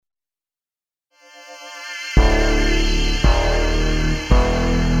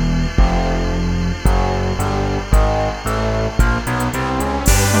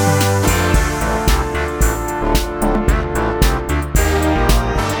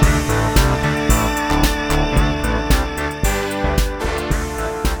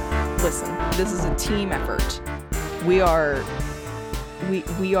team effort. We are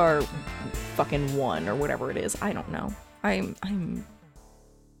fucking one or whatever it is. I don't know. I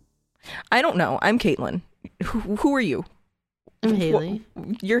don't know. I'm Caitlin. Who are you? I'm Haley.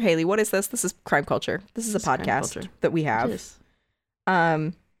 You're Haley. What is this? This is Crime Culture. This is a podcast that we have. It is.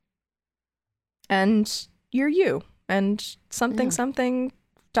 And you're you. And something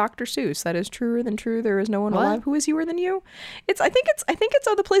Dr. Seuss. That is truer than true. There is no one alive who is youer than you. I think it's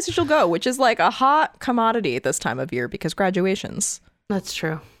other places you'll go, which is like a hot commodity at this time of year because graduations. That's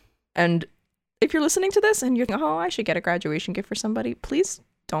true. And if you're listening to this and you're thinking, oh, I should get a graduation gift for somebody, please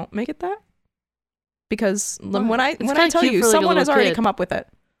don't make it that. Because when I tell you, someone has already come up with it.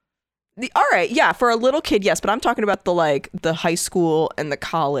 All right, yeah, for a little kid, yes, but I'm talking about the high school and the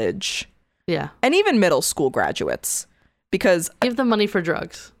college. Yeah. And even middle school graduates. Because give them money for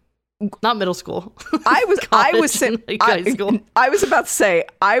drugs. Not middle school. I was about to say,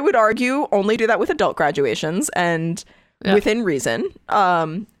 I would argue only do that with adult graduations and within reason.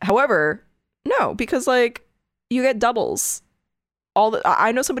 However, no, because like you get doubles.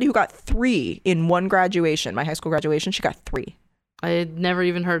 I know somebody who got 3 in one graduation. My high school graduation, she got 3. I had never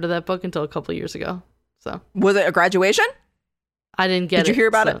even heard of that book until a couple of years ago. So was it a graduation? I didn't get it. Did you hear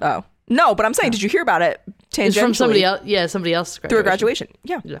about it? Oh. No, but I'm saying, did you hear about it tangentially? It's from somebody else. Yeah, somebody else's graduation. Through a graduation.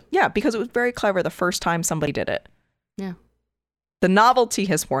 Yeah, because it was very clever the first time somebody did it. Yeah. The novelty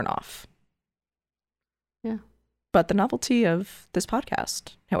has worn off. Yeah. But the novelty of this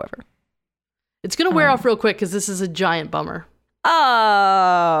podcast, however. It's going to wear off real quick because this is a giant bummer.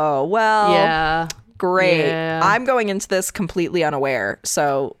 Oh, well. Yeah. Great. Yeah. I'm going into this completely unaware.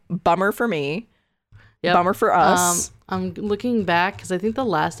 So, bummer for me. Yep. Bummer for us. I'm looking back because I think the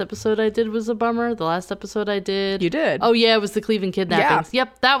last episode I did was a bummer. The last episode I did. You did? Oh, yeah. It was the Cleveland kidnappings. Yeah.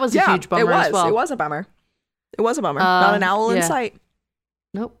 Yep. That was a huge bummer as well. It was a bummer. It was a bummer. Not an owl in sight.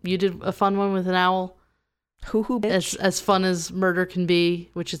 Nope. You did a fun one with an owl. Hoo-hoo, bitch. As fun as murder can be,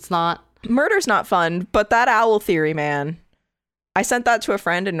 which it's not. Murder's not fun, but that owl theory, man. I sent that to a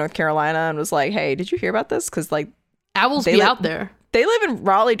friend in North Carolina and was like, hey, did you hear about this? Because like owls be out there. They live in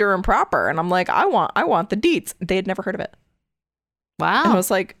Raleigh-Durham proper. And I'm like, I want the deets. They had never heard of it. Wow. And I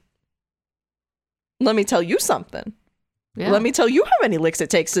was like, let me tell you something. Yeah. Let me tell you how many licks it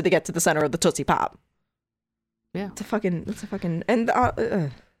takes to get to the center of the Tootsie Pop. Yeah. It's a fucking,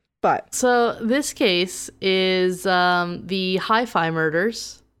 and, but. So this case is the Hi-Fi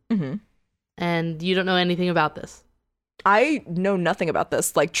murders. Mm-hmm. And you don't know anything about this. I know nothing about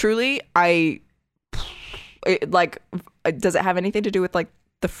this. Like, truly, does it have anything to do with, like,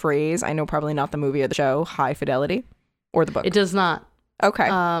 the phrase? I know probably not the movie or the show, High Fidelity, or the book. It does not. Okay.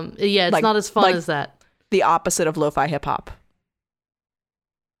 Yeah, it's not as fun as that. The opposite of lo-fi hip-hop.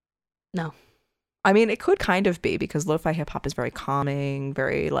 No. I mean, it could kind of be, because lo-fi hip-hop is very calming,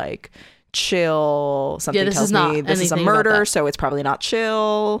 very, like, chill. Something tells me this is a murder, so it's probably not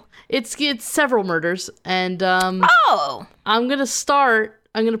chill. It's several murders, and I'm gonna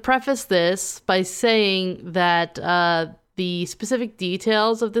preface this by saying that the specific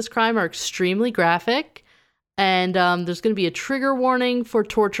details of this crime are extremely graphic, and there's gonna be a trigger warning for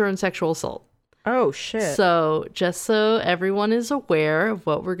torture and sexual assault. Oh shit. So just so everyone is aware of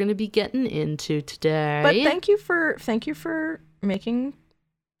what we're gonna be getting into today. But thank you for making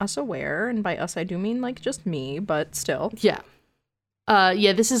us aware, and by us I do mean like just me, but still. Yeah.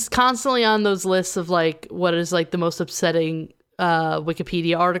 This is constantly on those lists of like what is like the most upsetting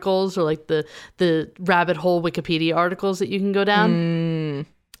Wikipedia articles, or like the rabbit hole Wikipedia articles that you can go down.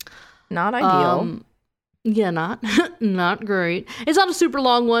 Not ideal. Yeah, not great. It's not a super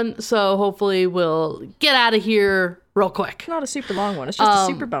long one, so hopefully we'll get out of here real quick. Not a super long one. It's just a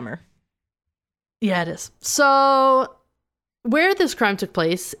super bummer. Yeah, it is. So where this crime took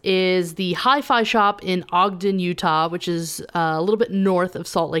place is the Hi-Fi shop in Ogden, Utah, which is a little bit north of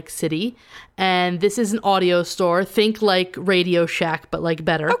Salt Lake City. And this is an audio store. Think like Radio Shack, but like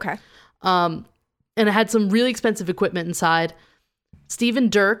better. Okay. And it had some really expensive equipment inside. Stephen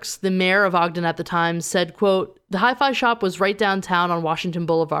Dirks, the mayor of Ogden at the time, said, quote, "The Hi-Fi shop was right downtown on Washington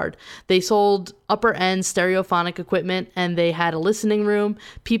Boulevard. They sold upper-end stereophonic equipment, and they had a listening room.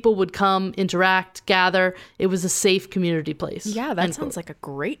 People would come, interact, gather. It was a safe community place." Yeah, that sounds like a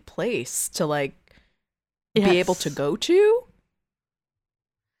great place to, like, be able to go to.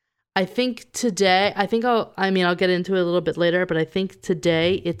 I think today, I'll get into it a little bit later, but I think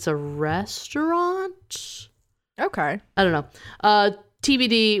today it's a restaurant. Okay. I don't know.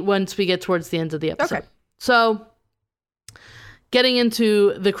 TBD once we get towards the end of the episode. Okay. So, getting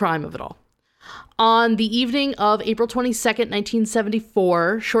into the crime of it all. On the evening of April 22nd,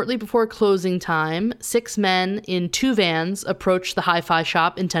 1974, shortly before closing time, 6 men in 2 vans approached the Hi-Fi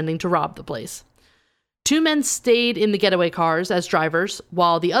shop intending to rob the place. 2 men stayed in the getaway cars as drivers,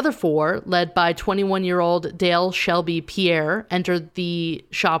 while the other 4, led by 21-year-old Dale Shelby Pierre, entered the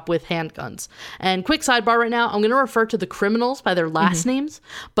shop with handguns. And quick sidebar right now, I'm going to refer to the criminals by their last names,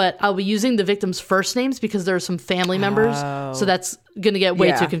 but I'll be using the victims' first names because there are some family members, so that's going to get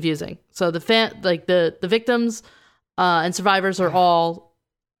way too confusing. So the victims and survivors are all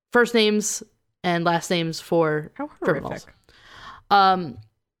first names and last names for criminals.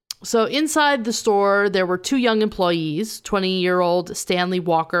 So inside the store, there were 2 young employees, 20-year-old Stanley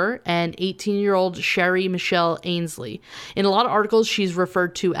Walker and 18-year-old Sherry Michelle Ainsley. In a lot of articles, she's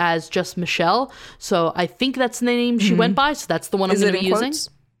referred to as just Michelle. So I think that's the name she went by. So that's the one I'm going to be using.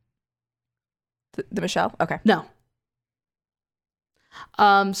 The Michelle? Okay. No.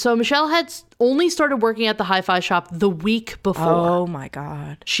 So Michelle had only started working at the hi-fi shop the week before. Oh my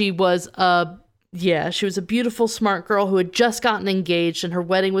God. She was a beautiful, smart girl who had just gotten engaged, and her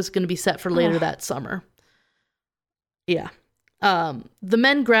wedding was going to be set for later that summer. Yeah. The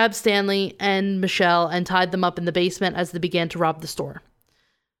men grabbed Stanley and Michelle and tied them up in the basement as they began to rob the store.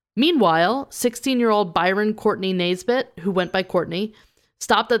 Meanwhile, 16-year-old Byron Courtney Naisbitt, who went by Courtney,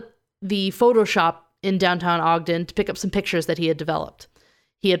 stopped at the photo shop in downtown Ogden to pick up some pictures that he had developed.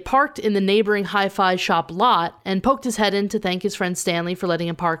 He had parked in the neighboring hi-fi shop lot and poked his head in to thank his friend Stanley for letting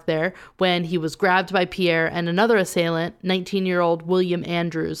him park there when he was grabbed by Pierre and another assailant, 19-year-old William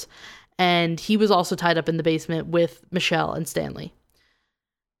Andrews, and he was also tied up in the basement with Michelle and Stanley.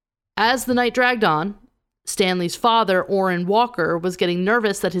 As the night dragged on, Stanley's father, Orrin Walker, was getting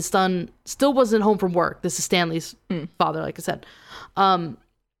nervous that his son still wasn't home from work. This is Stanley's father, like I said.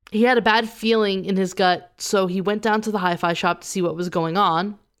 He had a bad feeling in his gut, so he went down to the hi-fi shop to see what was going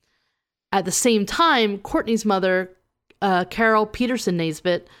on. At the same time, Courtney's mother, Carol Peterson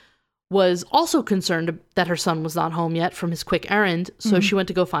Naisbitt, was also concerned that her son was not home yet from his quick errand, so she went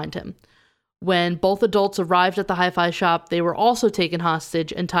to go find him. When both adults arrived at the hi-fi shop, they were also taken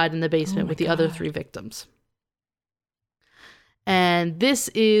hostage and tied in the basement with the other 3 victims. And this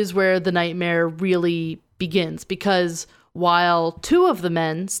is where the nightmare really begins, because while 2 of the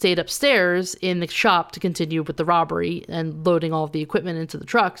men stayed upstairs in the shop to continue with the robbery and loading all of the equipment into the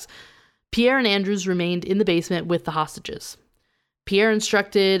trucks, Pierre and Andrews remained in the basement with the hostages. Pierre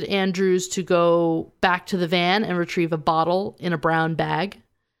instructed Andrews to go back to the van and retrieve a bottle in a brown bag.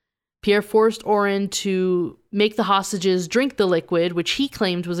 Pierre forced Orrin to make the hostages drink the liquid, which he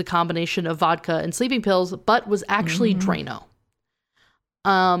claimed was a combination of vodka and sleeping pills, but was actually Drano.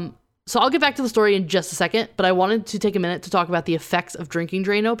 So I'll get back to the story in just a second, but I wanted to take a minute to talk about the effects of drinking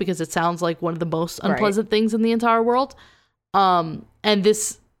Drano because it sounds like one of the most unpleasant things in the entire world. And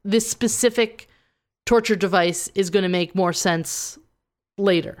this specific torture device is going to make more sense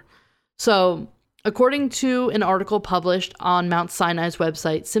later. So according to an article published on Mount Sinai's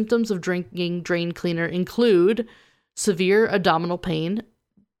website, symptoms of drinking drain cleaner include severe abdominal pain,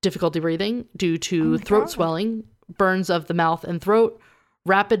 difficulty breathing due to throat swelling, burns of the mouth and throat,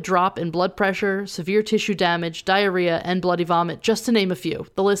 rapid drop in blood pressure, severe tissue damage, diarrhea, and bloody vomit, just to name a few.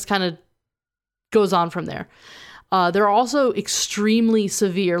 The list kind of goes on from there. There are also extremely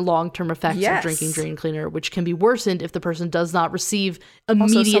severe long-term effects of drinking drain cleaner, which can be worsened if the person does not receive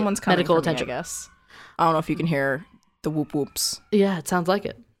immediate medical attention. I guess. I don't know if you can hear the whoop whoops. Yeah, it sounds like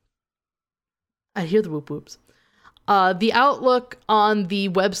it. I hear the whoop whoops. The outlook on the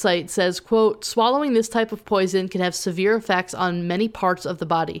website says, quote, swallowing this type of poison can have severe effects on many parts of the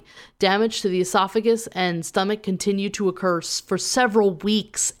body. Damage to the esophagus and stomach continue to occur for several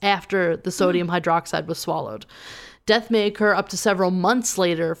weeks after the sodium hydroxide was swallowed. Death may occur up to several months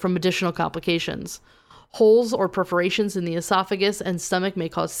later from additional complications. Holes or perforations in the esophagus and stomach may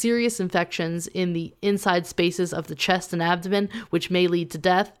cause serious infections in the inside spaces of the chest and abdomen, which may lead to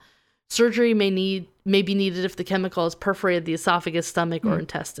death. Surgery may be needed if the chemical has perforated the esophagus, stomach, or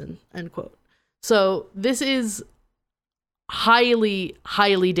intestine, end quote. So this is highly,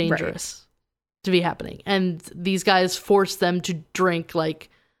 highly dangerous to be happening. And these guys force them to drink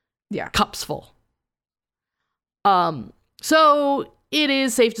cups full. So it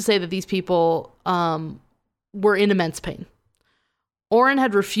is safe to say that these people were in immense pain. Orrin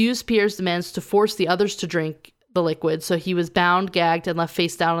had refused Pierre's demands to force the others to drink the liquid, so he was bound, gagged, and left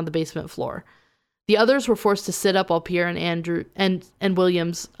face down on the basement floor. The others were forced to sit up while Pierre and Andrew and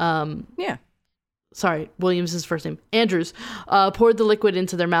Williams, Williams is first name, Andrews, poured the liquid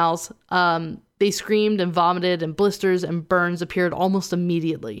into their mouths. They screamed and vomited, and blisters and burns appeared almost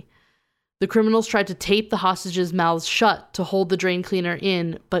immediately. The criminals tried to tape the hostages' mouths shut to hold the drain cleaner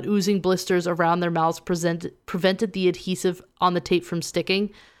in, but oozing blisters around their mouths prevented the adhesive on the tape from sticking.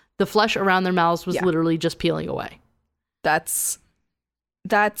 The flesh around their mouths was literally just peeling away. That's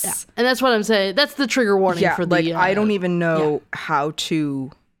That's and that's what I'm saying. That's the trigger warning for the. Like I don't even know how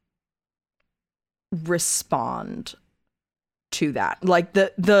to respond to that. Like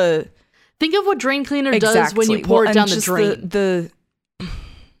the think of what drain cleaner does when you pour it down the drain.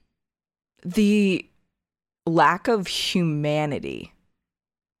 The lack of humanity.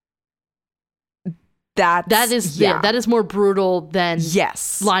 That is more brutal than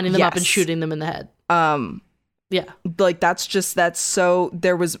lining them up and yes. shooting them in the head. Yeah. Like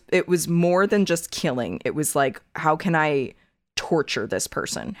it was more than just killing. It was like, how can I torture this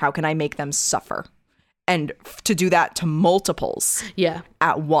person? How can I make them suffer? And to do that to multiples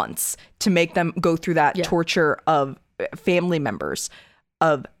at once, to make them go through that torture of family members,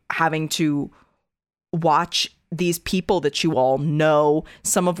 of having to watch these people that you all know,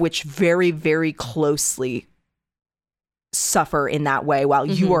 some of which very, very closely suffer in that way while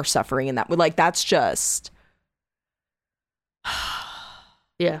you are suffering in that way. Like, that's just...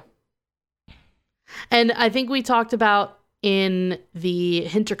 Yeah. And I think we talked about in the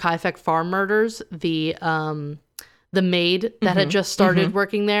Hinterkaifeck farm murders, the maid that had just started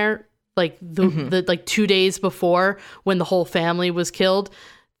working there, like the like 2 days before when the whole family was killed.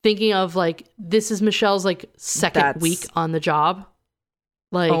 Thinking of like, this is Michelle's like second week on the job.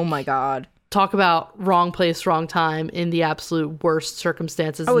 Like, oh my God. Talk about wrong place, wrong time in the absolute worst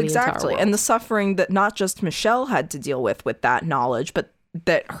circumstances in the entire world. And the suffering that not just Michelle had to deal with that knowledge, but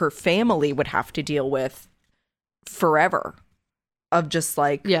that her family would have to deal with forever. Of just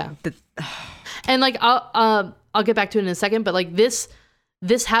like... Yeah. And like, I'll get back to it in a second, but like this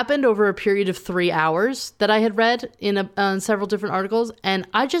happened over a period of 3 hours that I had read in several different articles. And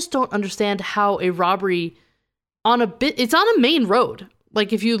I just don't understand how a robbery it's on a main road.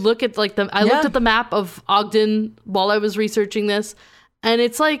 Like if you look at like I looked at the map of Ogden while I was researching this, and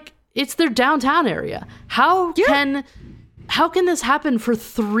it's like, it's their downtown area. How can this happen for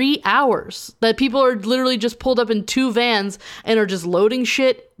 3 hours? That people are literally just pulled up in 2 vans and are just loading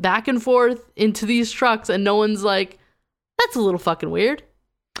shit back and forth into these trucks, and no one's like, that's a little fucking weird.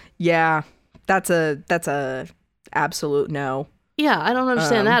 Yeah, that's a absolute no. Yeah, I don't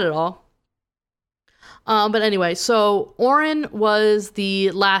understand that at all. But anyway, so Orrin was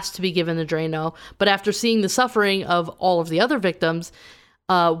the last to be given the Drano, but after seeing the suffering of all of the other victims,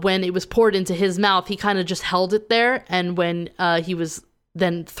 when it was poured into his mouth, he kind of just held it there, and when he was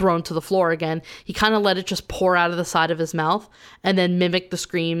then thrown to the floor again, he kind of let it just pour out of the side of his mouth, and then mimic the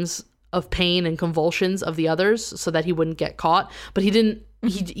screams of pain and convulsions of the others so that he wouldn't get caught. But he didn't.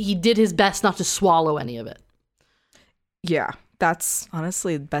 He did his best not to swallow any of it. Yeah, that's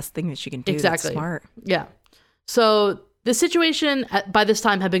honestly the best thing that you can do. Exactly. That's smart. Yeah. So the situation by this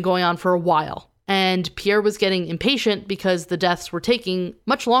time had been going on for a while, and Pierre was getting impatient because the deaths were taking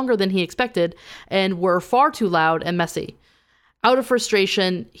much longer than he expected and were far too loud and messy. Out of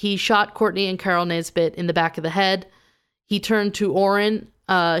frustration, he shot Courtney and Carol Nesbitt in the back of the head. He turned to Orrin.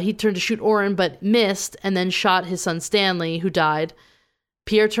 He turned to shoot Orrin, but missed, and then shot his son Stanley, who died.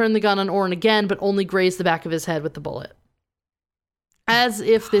 Pierre turned the gun on Orrin again, but only grazed the back of his head with the bullet. As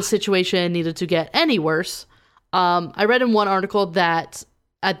if this situation needed to get any worse, I read in one article that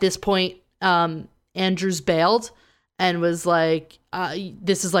at this point, Andrews bailed and was like,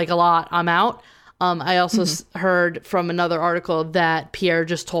 this is like a lot, I'm out. I also heard from another article that Pierre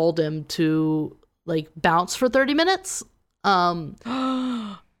just told him to like bounce for 30 minutes.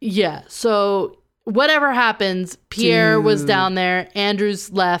 Yeah, so whatever happens, Pierre was down there,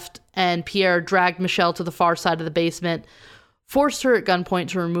 Andrews left, and Pierre dragged Michelle to the far side of the basement, forced her at gunpoint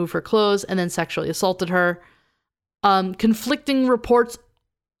to remove her clothes, and then sexually assaulted her. Conflicting reports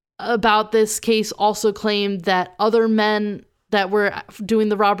about this case also claimed that other men that were doing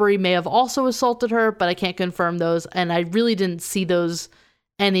the robbery may have also assaulted her, but I can't confirm those, and I really didn't see those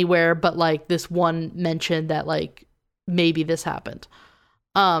anywhere, but like this one mentioned that like maybe this happened.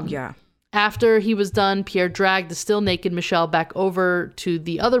 Yeah. After he was done, Pierre dragged the still naked Michelle back over to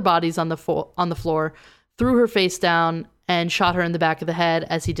the other bodies on the floor, threw her face down, and shot her in the back of the head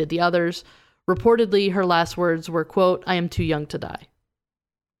as he did the others. Reportedly, her last words were, quote, "I am too young to die."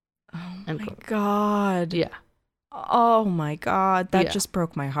 Oh my God. Yeah. Oh my God. That just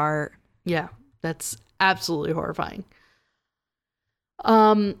broke my heart. Yeah. That's absolutely horrifying.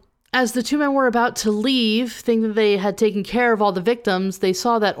 As the two men were about to leave, thinking that they had taken care of all the victims, they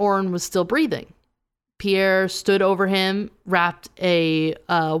saw that Orrin was still breathing. Pierre stood over him, wrapped a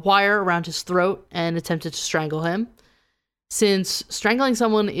wire around his throat, and attempted to strangle him. Since strangling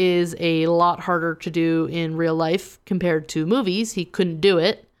someone is a lot harder to do in real life compared to movies, he couldn't do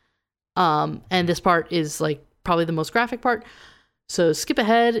it. And this part is like probably the most graphic part. So skip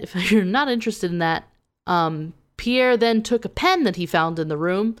ahead if you're not interested in that. Pierre then took a pen that he found in the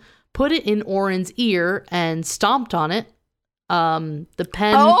room, put it in Oren's ear, and stomped on it. The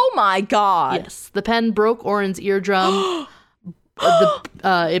pen... Oh my God. Yes. The pen broke Oren's eardrum.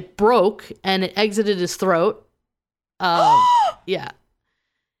 It broke, and it exited his throat. Yeah.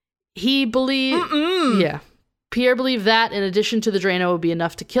 He believed... Yeah. Pierre believed that, in addition to the Drano, would be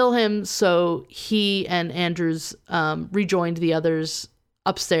enough to kill him, so he and Andrews rejoined the others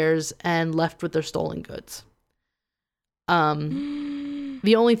upstairs and left with their stolen goods.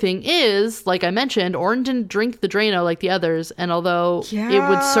 The only thing is, like I mentioned, Oren didn't drink the Drano like the others, and although it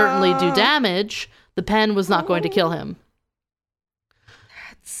would certainly do damage, the pen was not going to kill him.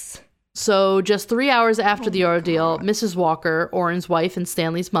 So just 3 hours after the ordeal, Mrs. Walker, Oren's wife and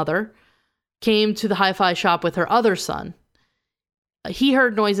Stanley's mother, came to the hi-fi shop with her other son. He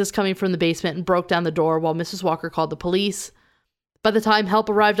heard noises coming from the basement and broke down the door while Mrs. Walker called the police. By the time help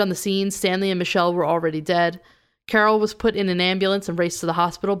arrived on the scene, Stanley and Michelle were already dead. Carol was put in an ambulance and raced to the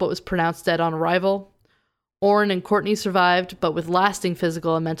hospital, but was pronounced dead on arrival. Oren and Courtney survived, but with lasting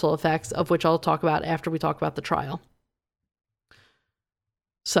physical and mental effects, of which I'll talk about after we talk about the trial.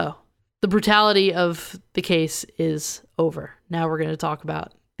 So, the brutality of the case is over. Now we're going to talk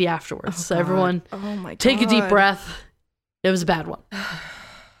about the afterwards. So everyone, take a deep breath. It was a bad one.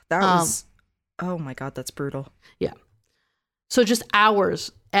 That was, oh my God, that's brutal. Yeah. So just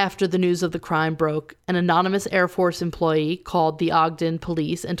hours after the news of the crime broke, an anonymous Air Force employee called the Ogden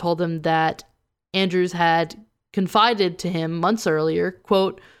police and told them that Andrews had confided to him months earlier,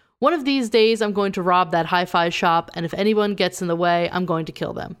 quote, "One of these days I'm going to rob that hi-fi shop, and if anyone gets in the way, I'm going to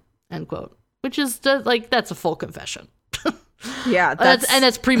kill them," end quote. Which is like, that's a full confession. Yeah,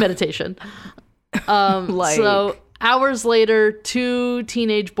 that's premeditation. So hours later, 2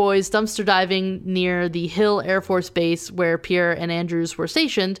 teenage boys dumpster diving near the Hill Air Force Base where Pierre and Andrews were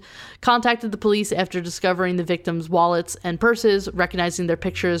stationed contacted the police after discovering the victims' wallets and purses, recognizing their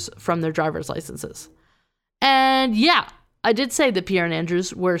pictures from their driver's licenses. And yeah, I did say that Pierre and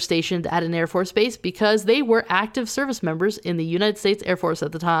Andrews were stationed at an Air Force base because they were active service members in the United States Air Force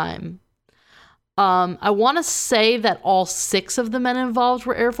at the time. I want to say that all 6 of the men involved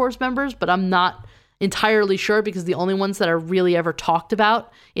were Air Force members, but I'm not entirely sure because the only ones that are really ever talked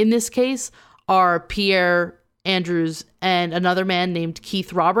about in this case are Pierre Andrews and another man named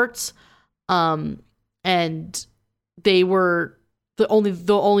Keith Roberts. And they were the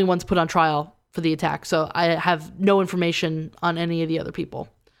only ones put on trial for the attack. So I have no information on any of the other people.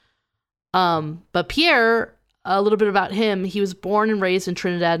 But Pierre, a little bit about him. He was born and raised in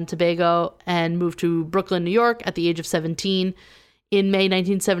Trinidad and Tobago and moved to Brooklyn, New York at the age of 17. In May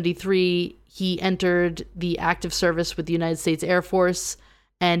 1973, he entered the active service with the United States Air Force,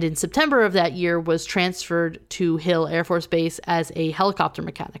 and in September of that year was transferred to Hill Air Force Base as a helicopter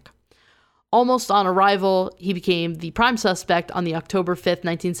mechanic. Almost on arrival, he became the prime suspect on the October 5th,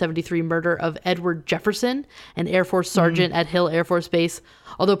 1973 murder of Edward Jefferson, an Air Force sergeant at Hill Air Force Base,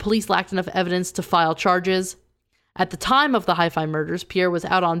 although police lacked enough evidence to file charges. At the time of the hi-fi murders, Pierre was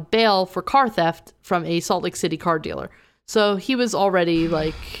out on bail for car theft from a Salt Lake City car dealer. So he was already,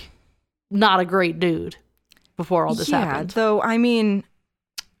 like, not a great dude before all this happened. Yeah, though, I mean,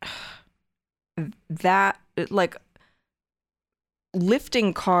 that, like,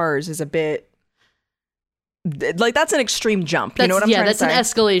 lifting cars is a bit, like, that's an extreme jump. You know what I'm trying to say? Yeah,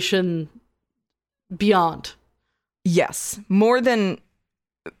 that's an escalation beyond. Yes, more than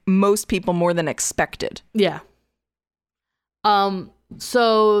most people, more than expected. Yeah.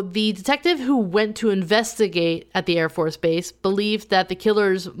 So the detective who went to investigate at the Air Force Base believed that the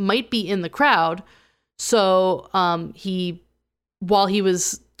killers might be in the crowd. So while he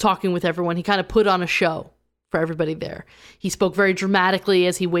was talking with everyone, he kind of put on a show for everybody there. He spoke very dramatically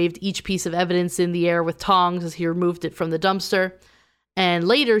as he waved each piece of evidence in the air with tongs as he removed it from the dumpster. And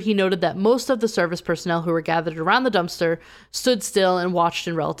later, he noted that most of the service personnel who were gathered around the dumpster stood still and watched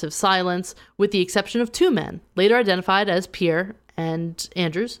in relative silence, with the exception of 2 men, later identified as Pierre and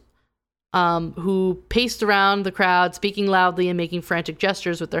Andrews, who paced around the crowd, speaking loudly and making frantic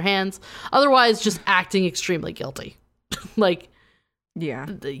gestures with their hands, otherwise just acting extremely guilty. Like, yeah.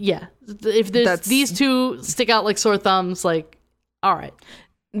 If these 2 stick out like sore thumbs, like, all right.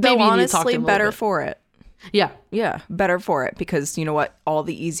 Though honestly, better for it. Yeah, better for it, because you know what? All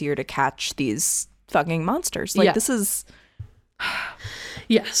the easier to catch these fucking monsters. Like, this is...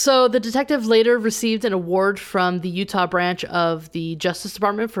 Yeah, so the detective later received an award from the Utah branch of the Justice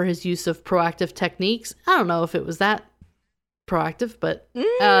Department for his use of proactive techniques. I don't know if it was that proactive, but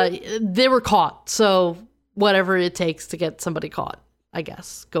they were caught. So whatever it takes to get somebody caught, I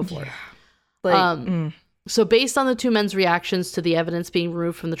guess. Go for it. Like, So based on the 2 men's reactions to the evidence being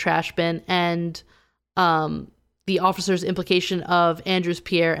removed from the trash bin and the officer's implication of Andrews,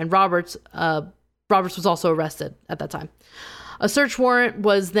 Pierre, and Roberts. Roberts was also arrested at that time. A search warrant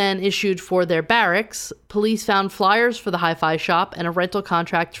was then issued for their barracks. Police found flyers for the hi-fi shop and a rental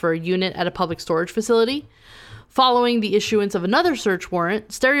contract for a unit at a public storage facility. Following the issuance of another search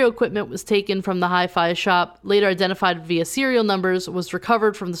warrant, stereo equipment was taken from the hi-fi shop, later identified via serial numbers, was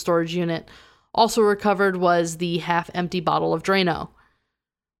recovered from the storage unit. Also recovered was the half-empty bottle of Drano.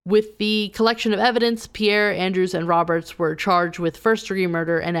 With the collection of evidence, Pierre, Andrews, and Roberts were charged with first-degree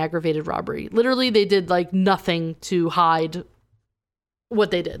murder and aggravated robbery. Literally, they did, like, nothing to hide what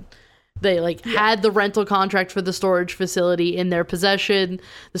they did. They, like, had the rental contract for the storage facility in their possession.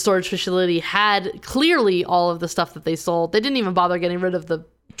 The storage facility had clearly all of the stuff that they sold. They didn't even bother getting rid of the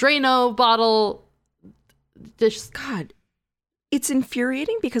Drano bottle. God, it's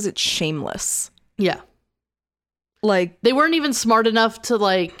infuriating because it's shameless. Yeah. Like, they weren't even smart enough to,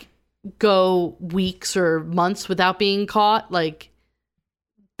 like, go weeks or months without being caught. Like,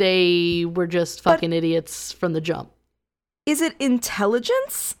 they were just fucking idiots from the jump. Is it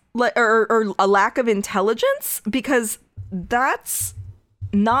intelligence? Or a lack of intelligence? Because that's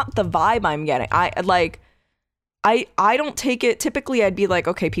not the vibe I'm getting. I don't take it. Typically, I'd be like,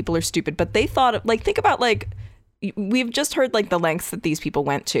 okay, people are stupid. But they thought, like, think about, like, we've just heard, like, the lengths that these people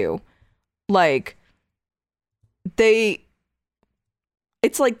went to. Like,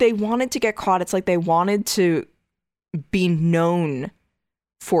 it's like they wanted to get caught. It's like they wanted to be known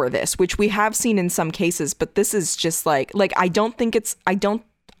for this, which we have seen in some cases, but this is just like I don't think it's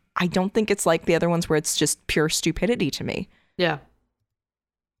like the other ones where it's just pure stupidity to me. Yeah.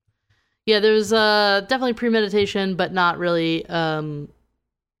 Yeah, there's definitely premeditation, but not really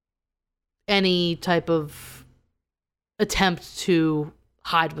any type of attempt to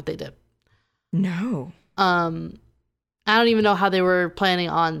hide what they did. No. I don't even know how they were planning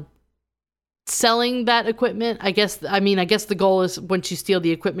on selling that equipment. I guess the goal is once you steal the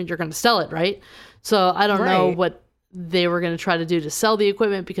equipment, you're going to sell it, right? So I don't know what they were going to try to do to sell the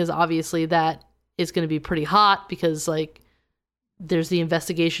equipment, because obviously that is going to be pretty hot, because, like, there's the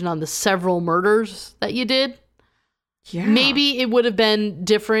investigation on the several murders that you did. Yeah. Maybe it would have been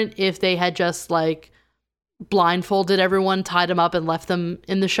different if they had just, like, blindfolded everyone, tied them up, and left them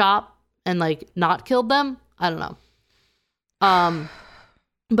in the shop and, like, not killed them. I don't know.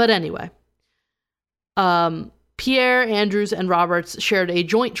 But anyway, Pierre, Andrews, and Roberts shared a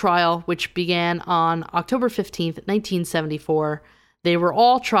joint trial, which began on October 15th, 1974. They were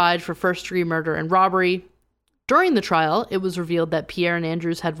all tried for first-degree murder and robbery. During the trial, it was revealed that Pierre and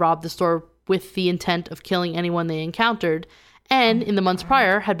Andrews had robbed the store with the intent of killing anyone they encountered, and in the months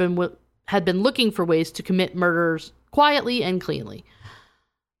prior had been looking for ways to commit murders quietly and cleanly.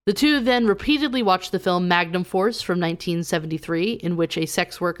 The two then repeatedly watched the film Magnum Force from 1973, in which a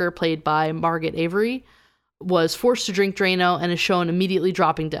sex worker played by Margaret Avery was forced to drink Drano and is shown immediately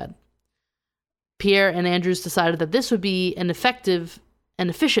dropping dead. Pierre and Andrews decided that this would be an effective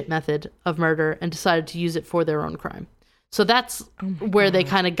and efficient method of murder and decided to use it for their own crime. So that's where they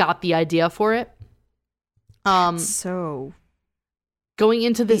kind of got the idea for it. So going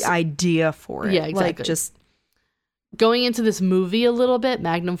into this, the idea for it, yeah, exactly. Like, just going into this movie a little bit,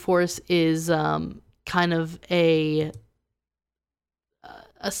 Magnum Force is kind of a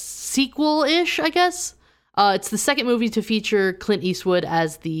sequel-ish, I guess. It's the second movie to feature Clint Eastwood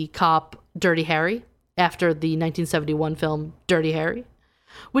as the cop Dirty Harry, after the 1971 film Dirty Harry,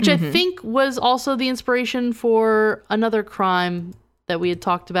 which I think was also the inspiration for another crime that we had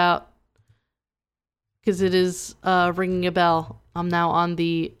talked about, because it is ringing a bell. I'm now on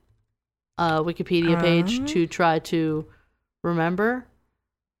the Wikipedia page to try to remember.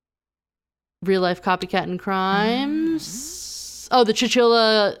 Real life copycat and crimes. Oh, the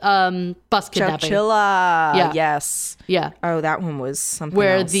Chowchilla bus kidnapping. Chowchilla. Yeah. Yes. Yeah. Oh, that one was something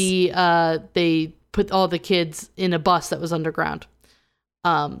where else. They put all the kids in a bus that was underground.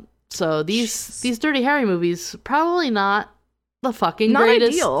 So these Dirty Harry movies, probably not the fucking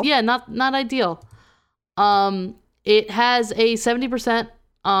greatest. Ideal. Yeah, not ideal. It has a 70%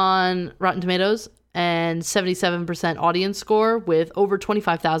 on Rotten Tomatoes and 77% audience score with over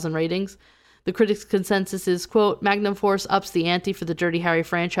 25,000 ratings. The critics' consensus is, quote, Magnum Force ups the ante for the Dirty Harry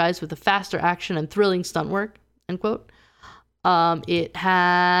franchise with a faster action and thrilling stunt work, end quote. It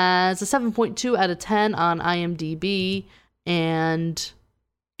has a 7.2 out of 10 on IMDb and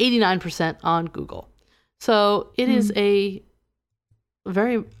 89% on Google. So it is a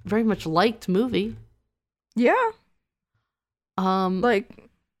very, very much liked movie. Yeah. Like,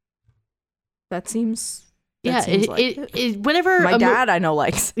 that seems... Yeah, whenever my dad I know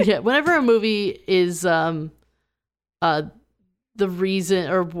likes. Yeah, whenever a movie is the reason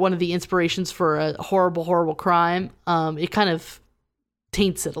or one of the inspirations for a horrible, horrible crime, it kind of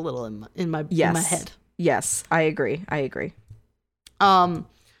taints it a little in my head. Yes, I agree.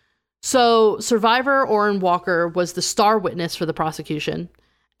 So survivor Orrin Walker was the star witness for the prosecution.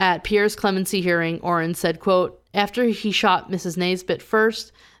 At Pierre's clemency hearing, Orrin said, quote, after he shot Mrs. Naisbitt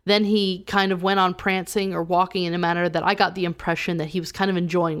first, then he kind of went on prancing or walking in a manner that I got the impression that he was kind of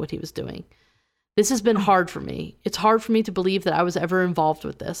enjoying what he was doing. This has been hard for me. It's hard for me to believe that I was ever involved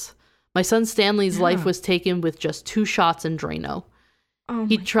with this. My son Stanley's life was taken with just 2 shots in Drano.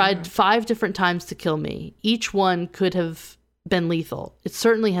 He tried 5 different times to kill me. Each one could have been lethal. It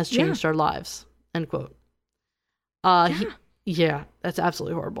certainly has changed our lives. End quote. That's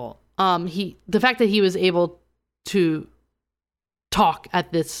absolutely horrible. The fact that he was able to talk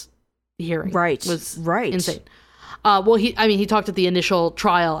at this hearing was insane. He talked at the initial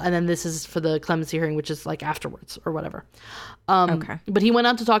trial, and then this is for the clemency hearing, which is like afterwards or whatever. But he went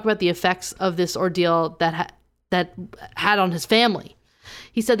on to talk about the effects of this ordeal that had on his family.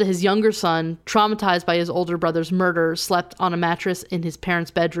 He said that his younger son, traumatized by his older brother's murder, slept on a mattress in his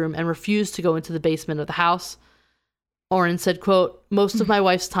parents' bedroom and refused to go into the basement of the house. Orrin said, quote, most of my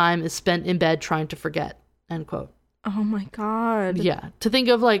wife's time is spent in bed trying to forget, end quote. Oh my God. Yeah. To think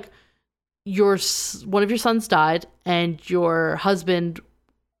of like one of your sons died and your husband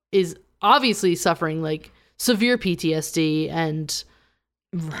is obviously suffering like severe PTSD and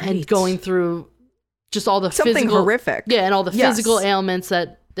going through just all the something physical, horrific. Yeah, and all the physical ailments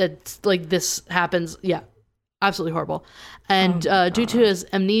that like this happens. Yeah, absolutely horrible. And due to his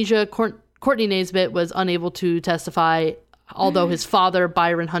amnesia, Courtney Naisbitt was unable to testify, although his father,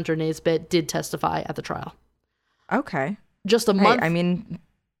 Byron Hunter Naisbitt, did testify at the trial. Okay. Just a month. I mean,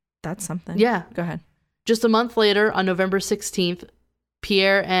 that's something. Yeah. Go ahead. Just a month later, on November 16th,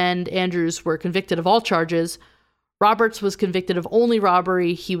 Pierre and Andrews were convicted of all charges. Roberts was convicted of only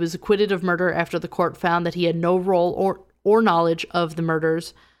robbery. He was acquitted of murder after the court found that he had no role or knowledge of the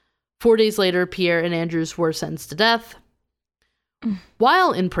murders. 4 days later, Pierre and Andrews were sentenced to death.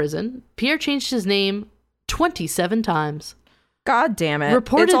 While in prison, Pierre changed his name 27 times. God damn it.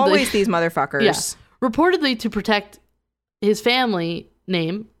 It's always these motherfuckers. Yeah. Reportedly to protect his family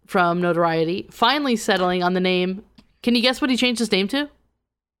name from notoriety, finally settling on the name. Can you guess what he changed his name to?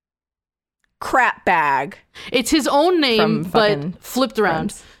 Crap bag. It's his own name, but flipped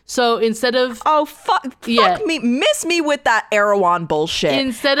around. Friends. So instead of fuck me, miss me with that Erewhon bullshit.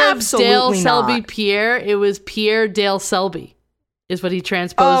 Instead of Dale Selby Pierre, it was Pierre Dale Selby, is what he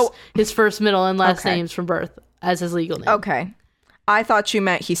transposed his first, middle, and last names from birth as his legal name. Okay, I thought you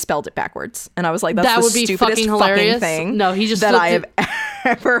meant he spelled it backwards, and I was like, that would be stupidest fucking thing. No, he just that I have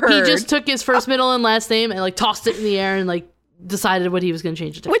ever heard. He just took his first, middle, and last name and like tossed it in the air and like decided what he was going to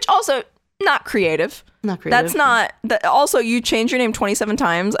change it to. Which also. Not creative. That's not. Also, you change your name 27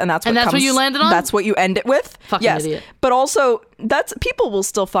 times, and that's what you landed on. That's what you end it with. Fucking idiot. But also, people will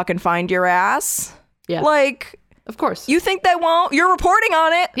still fucking find your ass. Yeah. Like, of course. You think they won't? You're reporting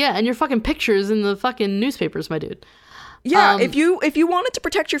on it. Yeah, and your fucking pictures in the fucking newspapers, my dude. Yeah. If you wanted to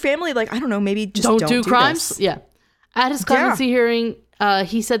protect your family, like I don't know, maybe just don't do crimes. This. Yeah. At his clemency hearing,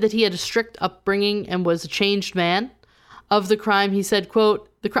 he said that he had a strict upbringing and was a changed man. Of the crime, he said, quote,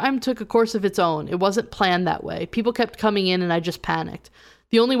 the crime took a course of its own. It wasn't planned that way. People kept coming in and I just panicked.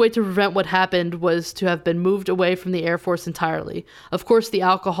 The only way to prevent what happened was to have been moved away from the Air Force entirely. Of course, the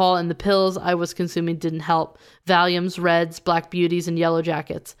alcohol and the pills I was consuming didn't help. Valiums, Reds, Black Beauties, and Yellow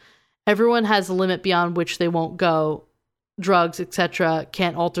Jackets. Everyone has a limit beyond which they won't go. Drugs, etc.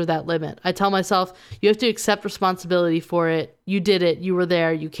 can't alter that limit. I tell myself, you have to accept responsibility for it. You did it. You were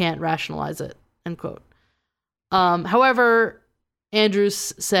there. You can't rationalize it. End quote. However,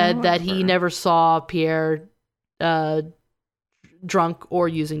 Andrews said that he never saw Pierre drunk or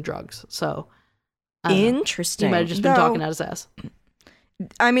using drugs. So, interesting. He might have just been talking out his ass.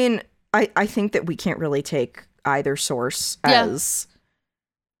 I mean, I think that we can't really take either source as...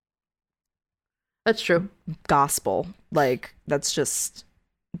 That's true. Gospel. Like, that's just...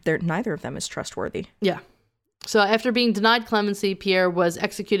 neither of them is trustworthy. Yeah. So after being denied clemency, Pierre was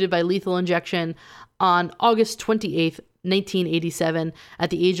executed by lethal injection on August 28th, 1987, at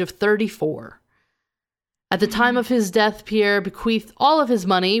the age of 34. At the time of his death, Pierre bequeathed all of his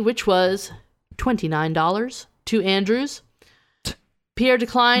money, which was $29, to Andrews. Pierre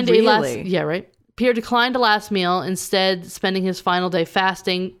declined Pierre declined a last meal, instead spending his final day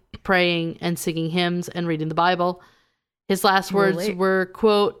fasting, praying, and singing hymns and reading the Bible. His last words were,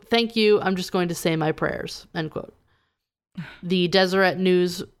 quote, thank you, I'm just going to say my prayers, end quote. The Deseret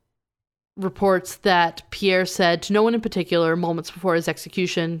News reports that Pierre said to no one in particular moments before his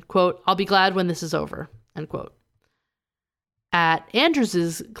execution, quote, I'll be glad when this is over, end quote. At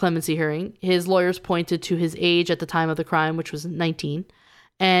Andrews's clemency hearing, his lawyers pointed to his age at the time of the crime, which was 19,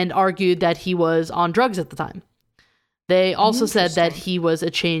 and argued that he was on drugs at the time. They also said that he was a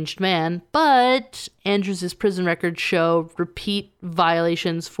changed man, but Andrews's prison records show repeat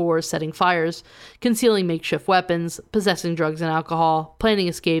violations for setting fires, concealing makeshift weapons, possessing drugs and alcohol, planning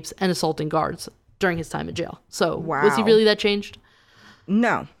escapes, and assaulting guards during his time in jail. So, Was he really that changed?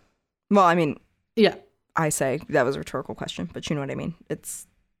 No. Well, I mean, yeah. I say that was a rhetorical question, but you know what I mean. It's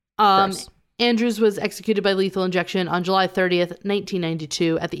gross. Andrews was executed by lethal injection on July 30th,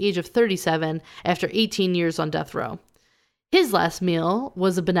 1992, at the age of 37, after 18 years on death row. His last meal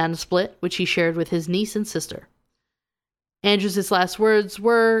was a banana split, which he shared with his niece and sister. Andrews' last words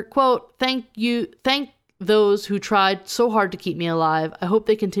were, quote, thank those who tried so hard to keep me alive. I hope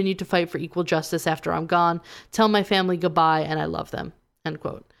they continue to fight for equal justice after I'm gone. Tell my family goodbye and I love them, end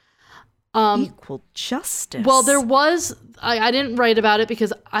quote. Equal justice. Well, there was, I didn't write about it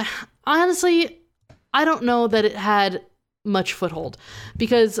because I honestly don't know that it had much foothold,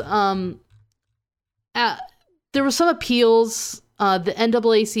 because there were some appeals. The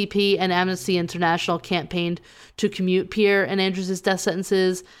NAACP and Amnesty International campaigned to commute Pierre and Andrews' death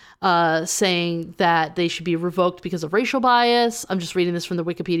sentences, saying that they should be revoked because of racial bias. I'm just reading this from the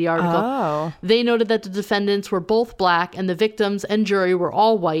Wikipedia article. Oh. They noted that the defendants were both black and the victims and jury were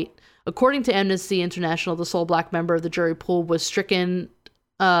all white. According to Amnesty International, the sole black member of the jury pool was stricken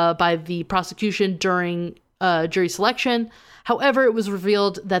by the prosecution during jury selection. However, it was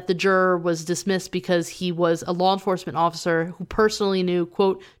revealed that the juror was dismissed because he was a law enforcement officer who personally knew,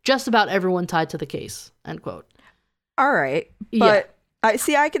 quote, just about everyone tied to the case, end quote. All right. But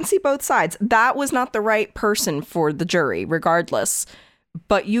I can see both sides. That was not the right person for the jury, regardless.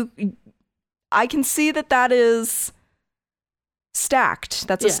 But I can see that is stacked.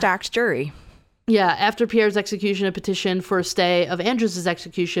 That's a stacked jury. Yeah, after Pierre's execution, a petition for a stay of Andrews'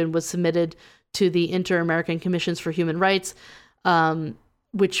 execution was submitted to the Inter-American Commissions for Human Rights,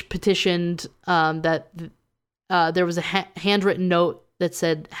 which petitioned that there was a handwritten note that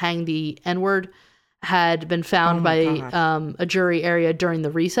said hang the N-word had been found by a jury area during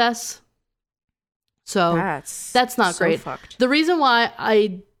the recess. So that's not so great. Fucked. The reason why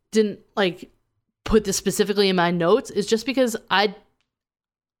I didn't put this specifically in my notes is just because I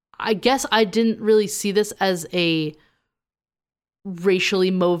guess I didn't really see this as a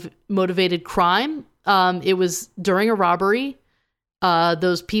racially motivated crime. It was during a robbery.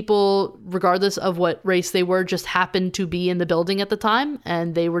 Those people, regardless of what race they were, just happened to be in the building at the time,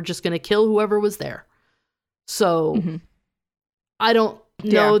 and they were just going to kill whoever was there. So I don't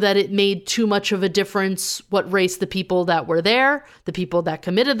know that it made too much of a difference what race the people that were there, the people that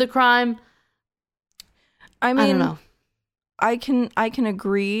committed the crime. I mean, I don't know. I can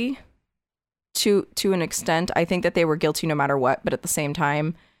agree to an extent. I think that they were guilty no matter what, but at the same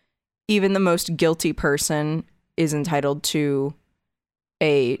time, even the most guilty person is entitled to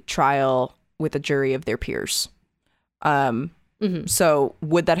a trial with a jury of their peers. So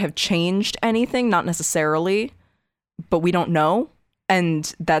would that have changed anything? Not necessarily, but we don't know.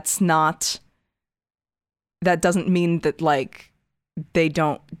 And that doesn't mean that they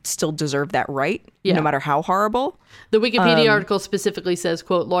don't still deserve that right, no matter how horrible. The Wikipedia article specifically says,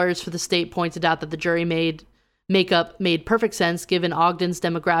 quote, lawyers for the state pointed out that the jury makeup made perfect sense given Ogden's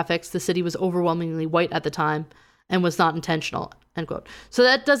demographics. The city was overwhelmingly white at the time and was not intentional, end quote. So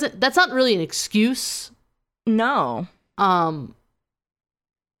that's not really an excuse. No. But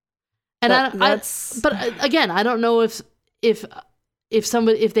again, I don't know if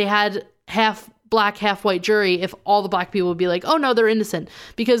they had half black, half white jury, if all the black people would be like, oh no, they're innocent,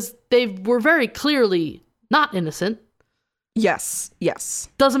 because they were very clearly not innocent. Yes.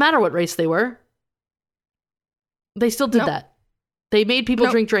 Doesn't matter what race they were. They still did that. They made people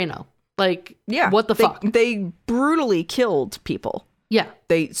drink Drano. What the fuck? They brutally killed people. Yeah.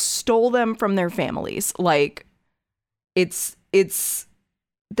 They stole them from their families. It's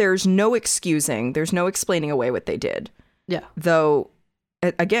there's no excusing, there's no explaining away what they did. Yeah. Though,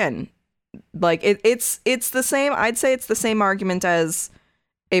 again, it's the same, I'd say it's the same argument as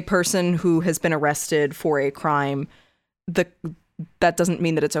a person who has been arrested for a crime. That doesn't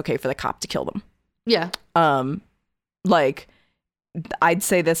mean that it's okay for the cop to kill them. Yeah. I'd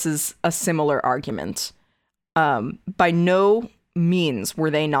say this is a similar argument. By no means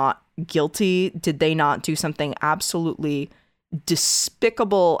were they not guilty. Did they not do something absolutely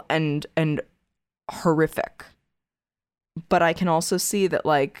despicable and horrific? But I can also see that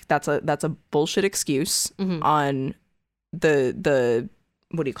that's a bullshit excuse on the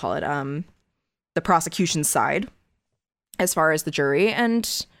what do you call it? The prosecution side, as far as the jury.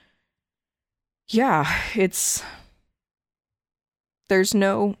 And yeah, it's there's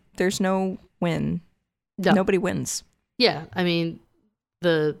no win. No. Nobody wins. Yeah, I mean,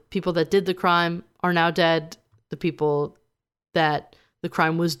 the people that did the crime are now dead. The people that the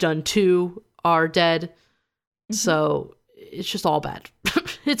crime was done to are dead. Mm-hmm. So it's just all bad.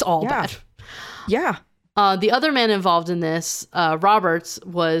 It's all bad. Yeah. The other man involved in this, Roberts,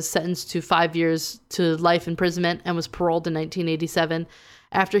 was sentenced to 5 years to life imprisonment and was paroled in 1987.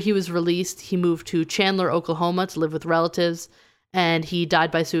 After he was released, he moved to Chandler, Oklahoma to live with relatives, and he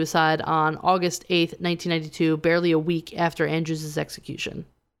died by suicide on August 8th, 1992, barely a week after Andrews' execution.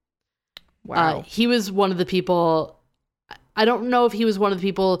 Wow. He was one of the people... I don't know if he was one of the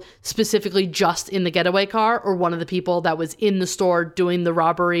people specifically just in the getaway car or one of the people that was in the store doing the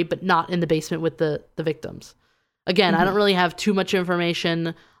robbery, but not in the basement with the victims. Again, I don't really have too much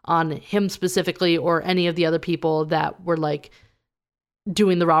information on him specifically or any of the other people that were like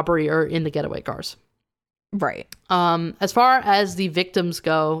doing the robbery or in the getaway cars. Right. As far as the victims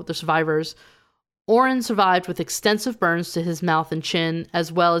go, the survivors, Orrin survived with extensive burns to his mouth and chin,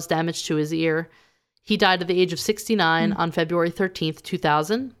 as well as damage to his ear. He died at the age of 69 on February 13th,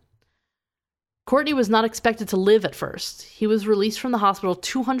 2000. Courtney was not expected to live at first. He was released from the hospital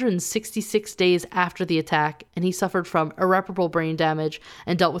 266 days after the attack, and he suffered from irreparable brain damage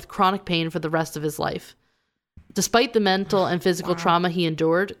and dealt with chronic pain for the rest of his life. Despite the mental and physical trauma he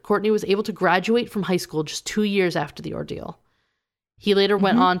endured, Courtney was able to graduate from high school just 2 years after the ordeal. He later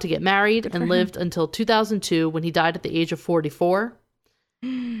went on to get married and lived until 2002 when he died at the age of 44.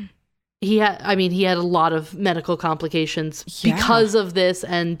 He had a lot of medical complications because of this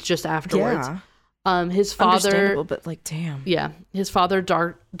and just afterwards. His father, understandable, but like, damn. Yeah. His father,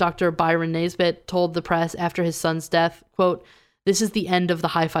 Dr. Byron Naisbitt, told the press after his son's death, quote, "This is the end of the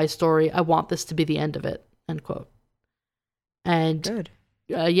hi-fi story. I want this to be the end of it," end quote. And good.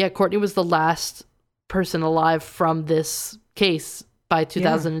 Courtney was the last person alive from this case by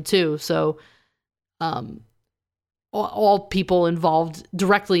 2002. So, all people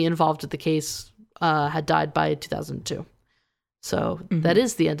directly involved with the case, had died by 2002. So that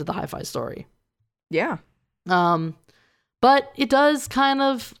is the end of the hi-fi story. Yeah. But it does kind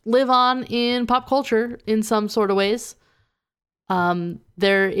of live on in pop culture in some sort of ways.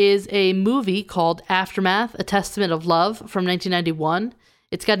 There is a movie called Aftermath, A Testament of Love from 1991.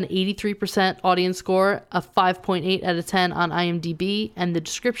 It's got an 83% audience score, a 5.8 out of 10 on IMDb, and the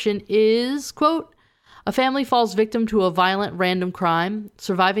description is, quote, "A family falls victim to a violent random crime.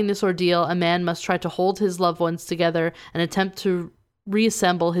 Surviving this ordeal, a man must try to hold his loved ones together and attempt to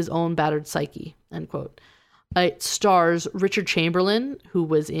reassemble his own battered psyche," end quote. It stars Richard Chamberlain, who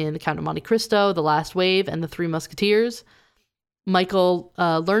was in The Count of Monte Cristo, The Last Wave, and The Three Musketeers. Michael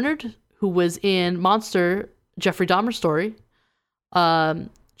Leonard, who was in Monster, Jeffrey Dahmer story.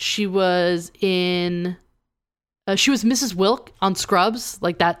 She was Mrs. Wilk on Scrubs,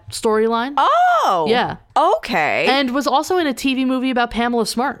 like that storyline. Oh, yeah, okay. And was also in a TV movie about Pamela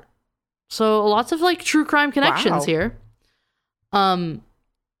Smart. So lots of like true crime connections here.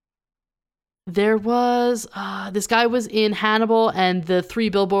 There was this guy was in Hannibal and the Three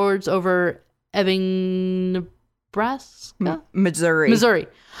Billboards Over Ebbing, Nebraska, Missouri. Missouri.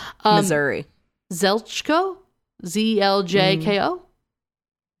 Zelchko, ZLJKO.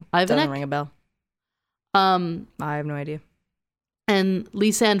 Doesn't ring a bell. I have no idea. And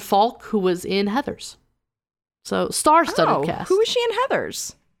Lisanne Falk, who was in Heathers. So star-studded cast. Who was she in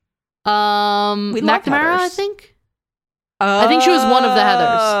Heathers? McNamara, I think. I think she was one of the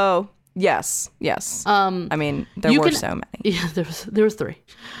Heathers. Oh, yes. I mean, there were so many. Yeah, there was 3.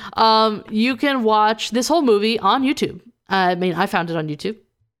 You can watch this whole movie on YouTube. I mean, I found it on YouTube.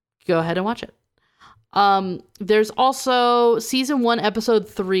 Go ahead and watch it. There's also season 1, episode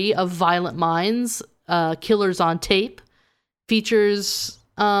 3 of Violent Minds, Killers on Tape. Features,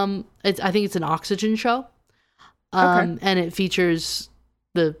 I think it's an Oxygen show. And it features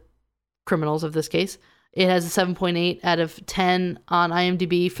the criminals of this case. It has a 7.8 out of 10 on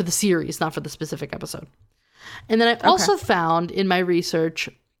IMDb for the series, not for the specific episode. And then I also found in my research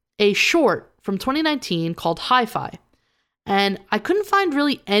a short from 2019 called Hi-Fi. And I couldn't find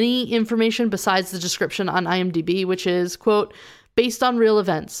really any information besides the description on IMDb, which is, quote, "Based on real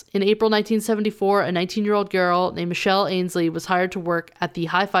events. In April 1974, a 19-year-old girl named Michelle Ainsley was hired to work at the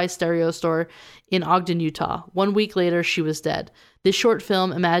Hi-Fi stereo store in Ogden, Utah. 1 week later, she was dead. This short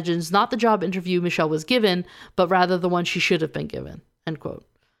film imagines not the job interview Michelle was given, but rather the one she should have been given," end quote.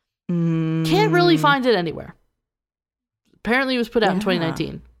 Can't really find it anywhere. Apparently it was put out in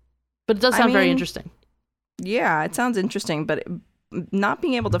 2019. But it does sound very interesting. Yeah, it sounds interesting, but not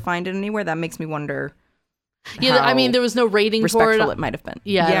being able to find it anywhere, that makes me wonder. Yeah, I mean, there was no rating for it. Respectful it might have been.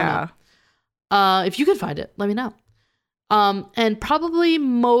 Yeah. If you could find it, let me know. And probably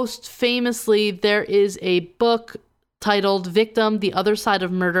most famously, there is a book titled Victim: The Other Side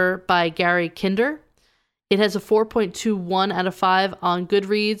of Murder by Gary Kinder. It has a 4.21 out of 5 on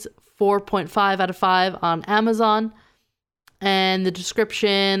Goodreads, 4.5 out of 5 on Amazon. And the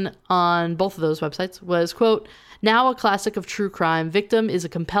description on both of those websites was, quote, "Now a classic of true crime, Victim is a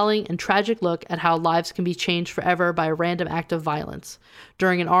compelling and tragic look at how lives can be changed forever by a random act of violence.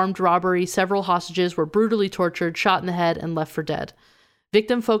 During an armed robbery, several hostages were brutally tortured, shot in the head, and left for dead.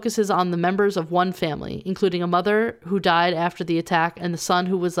 Victim focuses on the members of one family, including a mother who died after the attack and the son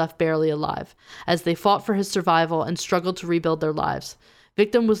who was left barely alive, as they fought for his survival and struggled to rebuild their lives.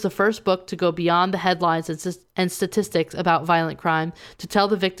 Victim was the first book to go beyond the headlines and statistics about violent crime to tell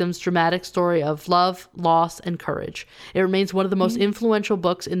the victim's dramatic story of love, loss, and courage. It remains one of the most influential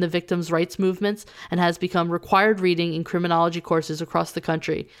books in the victims' rights movements and has become required reading in criminology courses across the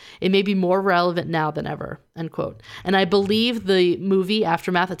country. It may be more relevant now than ever," end quote. And I believe the movie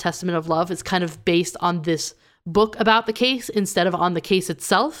Aftermath: A Testament of Love is kind of based on this book about the case instead of on the case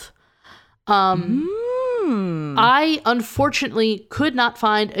itself. I unfortunately could not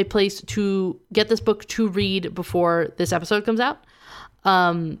find a place to get this book to read before this episode comes out,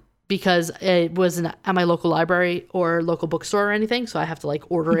 because it wasn't at my local library or local bookstore or anything, so I have to like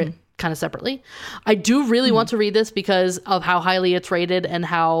order it kind of separately. I do really want to read this because of how highly it's rated and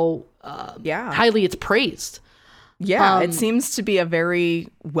how highly it's praised. Yeah, it seems to be a very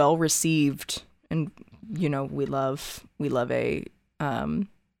well received, and you know, we love a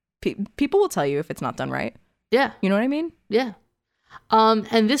people will tell you if it's not done right. Yeah. You know what I mean? Yeah.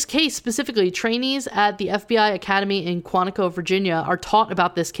 And this case specifically, trainees at the FBI Academy in Quantico, Virginia are taught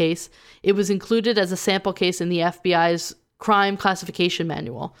about this case. It was included as a sample case in the FBI's crime classification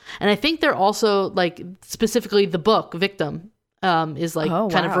manual. And I think they're also like specifically the book Victim is like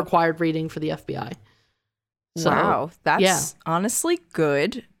kind of required reading for the FBI. So, wow. That's honestly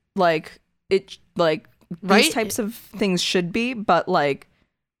good. Like these types of things should be, but like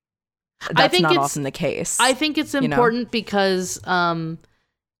that's not often the case. I think it's important because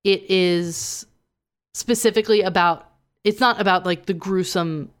it is specifically about, it's not about like the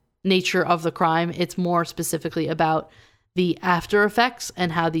gruesome nature of the crime. It's more specifically about the after effects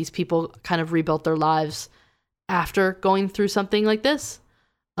and how these people kind of rebuilt their lives after going through something like this.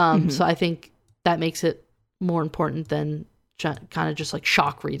 So I think that makes it more important than kind of just like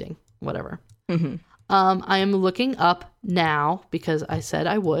shock reading, whatever. I am looking up now because I said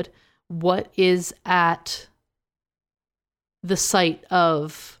I would. What is at the site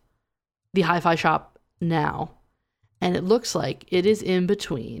of the Hi-Fi Shop now? And it looks like it is in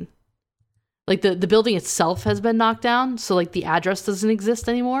between. Like the building itself has been knocked down, so like the address doesn't exist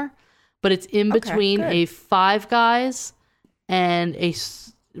anymore, but it's in between a Five Guys and a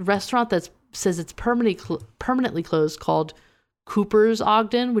restaurant that says it's permanently closed called Cooper's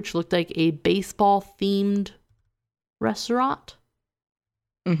Ogden, which looked like a baseball themed restaurant.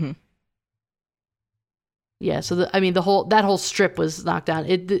 Yeah, so that whole strip was knocked down.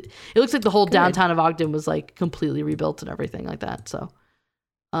 It looks like the whole downtown of Ogden was like completely rebuilt and everything like that. So,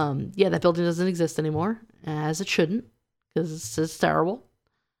 that building doesn't exist anymore, as it shouldn't, because it's terrible.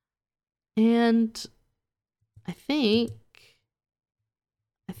 And I think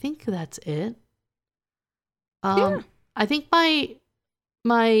that's it. I think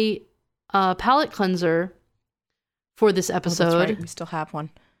my palette cleanser for this episode. That's right. We still have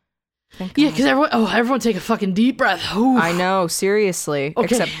one. Yeah, because everyone take a fucking deep breath. Ooh. I know, seriously. Okay.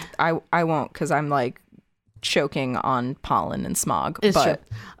 Except I won't, because I'm like choking on pollen and smog. It's true.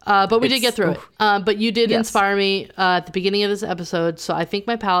 But we did get through it. But you did inspire me at the beginning of this episode, so I think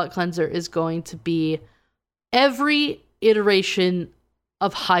my palette cleanser is going to be every iteration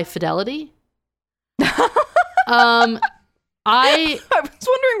of High Fidelity. I was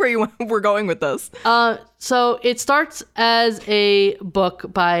wondering where you were going with this. So it starts as a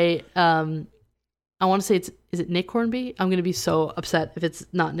book by I want to say is it Nick Hornby? I'm going to be so upset if it's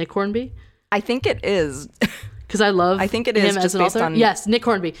not Nick Hornby. I think it is. Because I think it is him as an author. Yes, Nick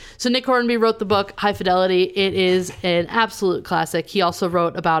Hornby. So Nick Hornby wrote the book High Fidelity. It is an absolute classic. He also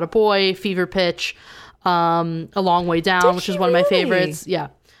wrote About a Boy, Fever Pitch, A Long Way Down, which is one of my favorites. Yeah.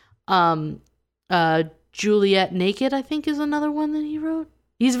 Juliet Naked, I think, is another one that he wrote.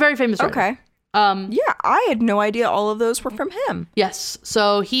 He's a very famous writer. Okay. Yeah, I had no idea all of those were from him. Yes.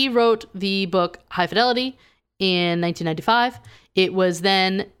 So he wrote the book High Fidelity in 1995. It was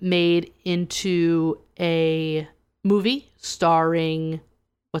then made into a movie starring,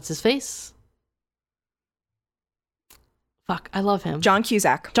 what's his face? Fuck, I love him. John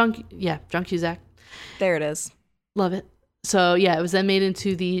Cusack. John Cusack. There it is. Love it. So yeah, it was then made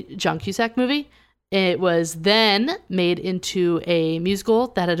into the John Cusack movie. It was then made into a musical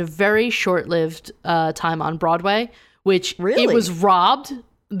that had a very short-lived time on Broadway, which really? It was robbed.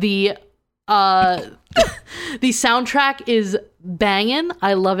 The the soundtrack is banging.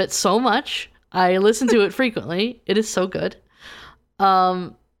 I love it so much. I listen to it frequently. It is so good.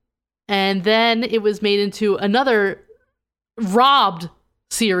 And then it was made into another robbed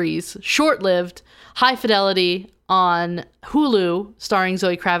series, short-lived, High Fidelity on Hulu, starring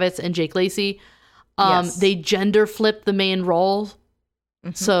Zoe Kravitz and Jake Lacy. Yes. They gender flipped the main role,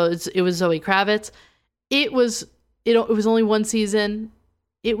 so it was Zoe Kravitz. It was only one season.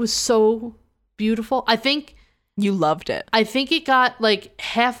 It was so beautiful. I think you loved it. I think it got like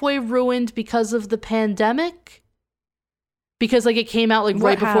halfway ruined because of the pandemic. Because like it came out like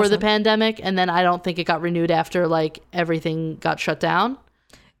right before the pandemic, and then I don't think it got renewed after like everything got shut down.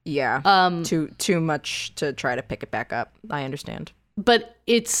 Yeah. Too much to try to pick it back up. I understand. But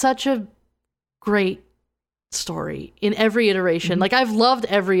it's such a great story in every iteration. Like I've loved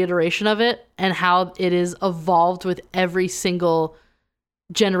every iteration of it and how it is evolved with every single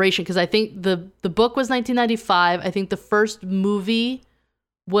generation, because I think the book was 1995. I think the first movie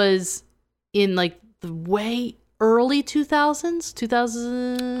was in like the way early 2000s,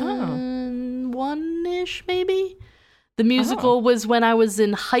 2001-ish maybe. The musical was when I was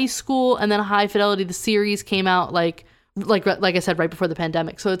in high school, and then High Fidelity, the series, came out like I said, right before the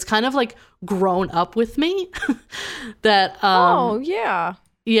pandemic. So it's kind of like grown up with me. That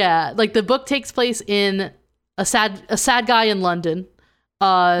yeah, like the book takes place in a sad guy in London.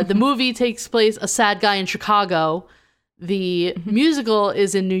 The movie takes place a sad guy in Chicago. The musical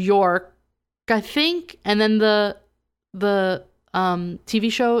is in New York, I think, and then the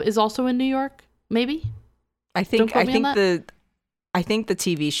TV show is also in New York, maybe. I think the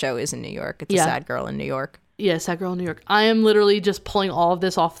TV show is in New York. It's a sad girl in New York. Yeah, sad girl in New York. I am literally just pulling all of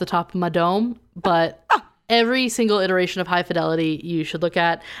this off the top of my dome, but every single iteration of High Fidelity you should look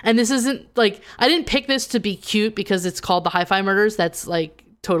at. And this isn't like, I didn't pick this to be cute because it's called the Hi-Fi Murders. That's like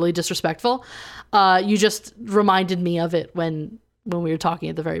totally disrespectful. You just reminded me of it when we were talking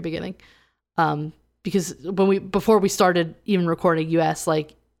at the very beginning. Because before we started even recording, you asked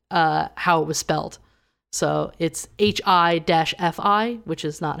like how it was spelled. So it's HI-FI, which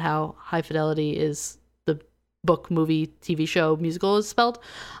is not how High Fidelity is the book, movie, TV show, musical is spelled.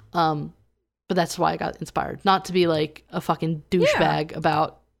 But that's why I got inspired. Not to be like a fucking douchebag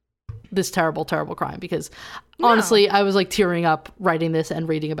about this terrible, terrible crime. Because honestly, I was like tearing up writing this and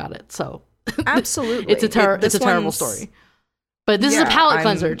reading about it. So absolutely, it's a terrible story. But this is a palate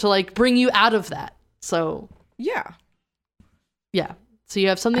cleanser to like bring you out of that. So yeah. So you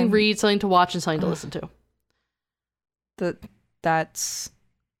have something to read, something to watch, and something to listen to. That's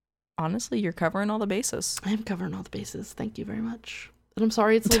honestly, you're covering all the bases. I am covering all the bases. Thank you very much. And I'm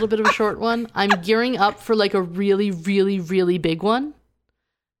sorry it's a little bit of a short one. I'm gearing up for like a really, really, really big one.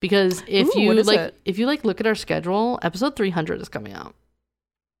 Because if you look at our schedule, episode 300 is coming out.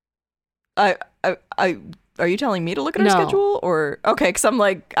 Are you telling me to look at our schedule, or okay? Because I'm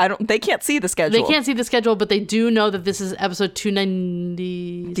like, they can't see the schedule. They can't see the schedule, but they do know that this is episode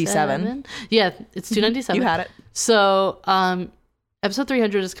 297. Yeah, it's 297. You had it. So, episode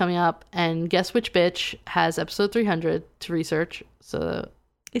 300 is coming up, and guess which bitch has episode 300 to research? So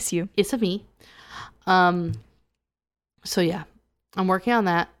it's you. It's a me. So yeah, I'm working on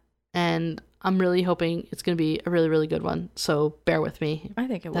that, and I'm really hoping it's going to be a really, really good one. So bear with me. I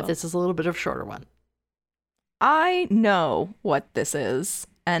think it will. That this is a little bit of a shorter one. I know what this is,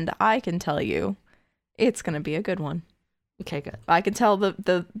 and I can tell you it's going to be a good one. Okay, good. I can tell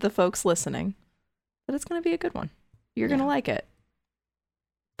the folks listening that it's going to be a good one. You're going to like it.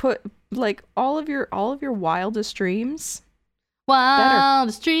 Put like all of your wildest dreams.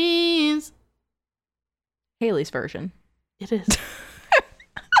 Wildest dreams. Haley's version. It is.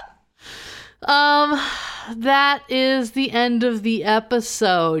 That is the end of the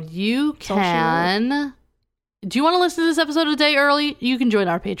episode. You can... Do you want to listen to this episode a day early? You can join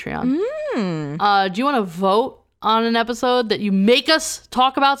our Patreon. Do you want to vote on an episode that you make us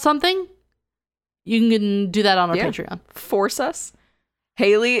talk about something? You can do that on our Patreon. Force us.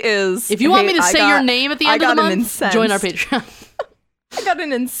 Haley is... If you want me to say your name at the end of the month, join our Patreon. I got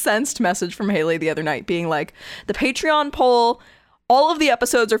an incensed message from Haley the other night being like, the Patreon poll, all of the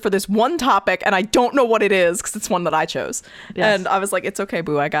episodes are for this one topic, and I don't know what it is because it's one that I chose. Yes. And I was like, it's okay,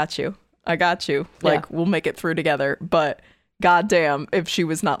 boo, I got you. Like, we'll make it through together. But goddamn, if she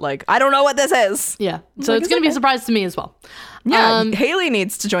was not like, I don't know what this is. Yeah. So it's going to be a surprise to me as well. Yeah. Haley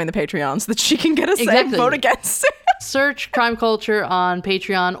needs to join the Patreon so that she can get a say and vote against it. Search Crime Culture on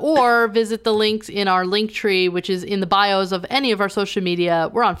Patreon or visit the links in our link tree, which is in the bios of any of our social media.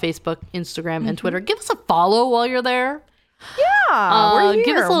 We're on Facebook, Instagram, and Twitter. Give us a follow while you're there. Yeah, we're here.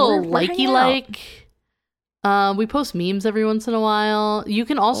 Give us a little likey. We post memes every once in a while. You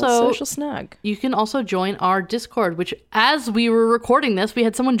can also social snag. You can also join our Discord, which as we were recording this, we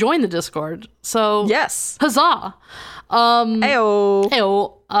had someone join the Discord. So yes, huzzah! Heyo.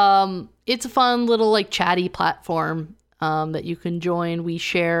 It's a fun little like chatty platform that you can join. We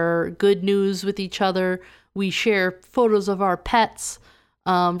share good news with each other. We share photos of our pets,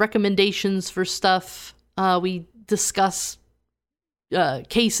 recommendations for stuff. We discuss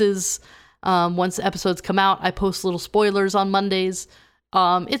cases. Once the episodes come out, I post little spoilers on Mondays.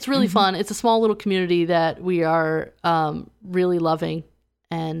 It's really fun. It's a small little community that we are really loving,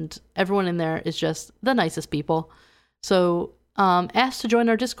 and everyone in there is just the nicest people. So ask to join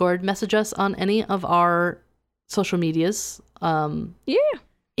our Discord. Message us on any of our social medias. Instagram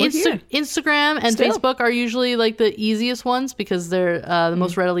and Facebook are usually like the easiest ones because they're the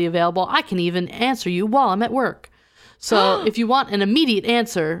most readily available. I can even answer you while I'm at work. So if you want an immediate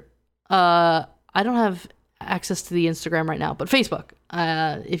answer, I don't have access to the Instagram right now, but Facebook.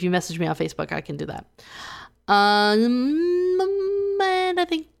 If you message me on Facebook, I can do that. And I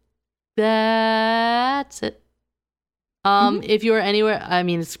think that's it. If you're anywhere, I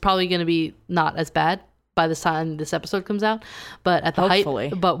mean, it's probably going to be not as bad by the time this episode comes out, but at the height,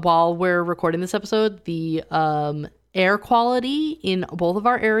 but while we're recording this episode, the air quality in both of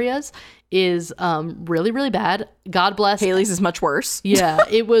our areas is really, really bad. God bless. Haley's is much worse. Yeah,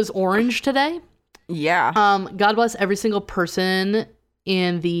 it was orange today. Yeah. God bless every single person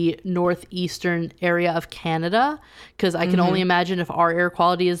in the northeastern area of Canada, because I can only imagine if our air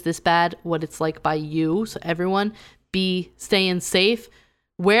quality is this bad, what it's like by you. So everyone, be staying safe.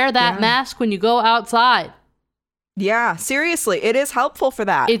 Wear that mask when you go outside. Yeah, seriously, it is helpful for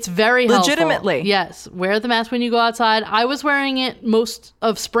that. It's very helpful. Legitimately. Yes, wear the mask when you go outside. I was wearing it most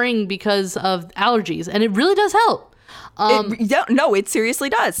of spring because of allergies, and it really does help. It seriously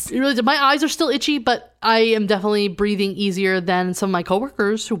does. It really does. My eyes are still itchy, but I am definitely breathing easier than some of my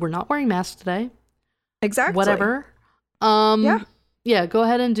coworkers who were not wearing masks today. Exactly. Whatever. Yeah, go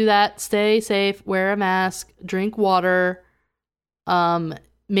ahead and do that. Stay safe, wear a mask, drink water.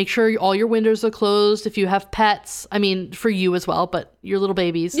 Make sure all your windows are closed. If you have pets, I mean, for you as well, but your little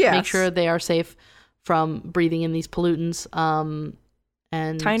babies, make sure they are safe from breathing in these pollutants.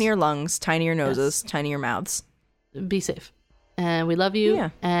 And tinier lungs, tinier noses, tinier mouths. Be safe. And we love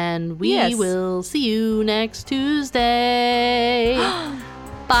you. And we will see you next Tuesday.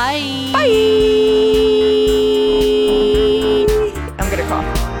 Bye. Bye.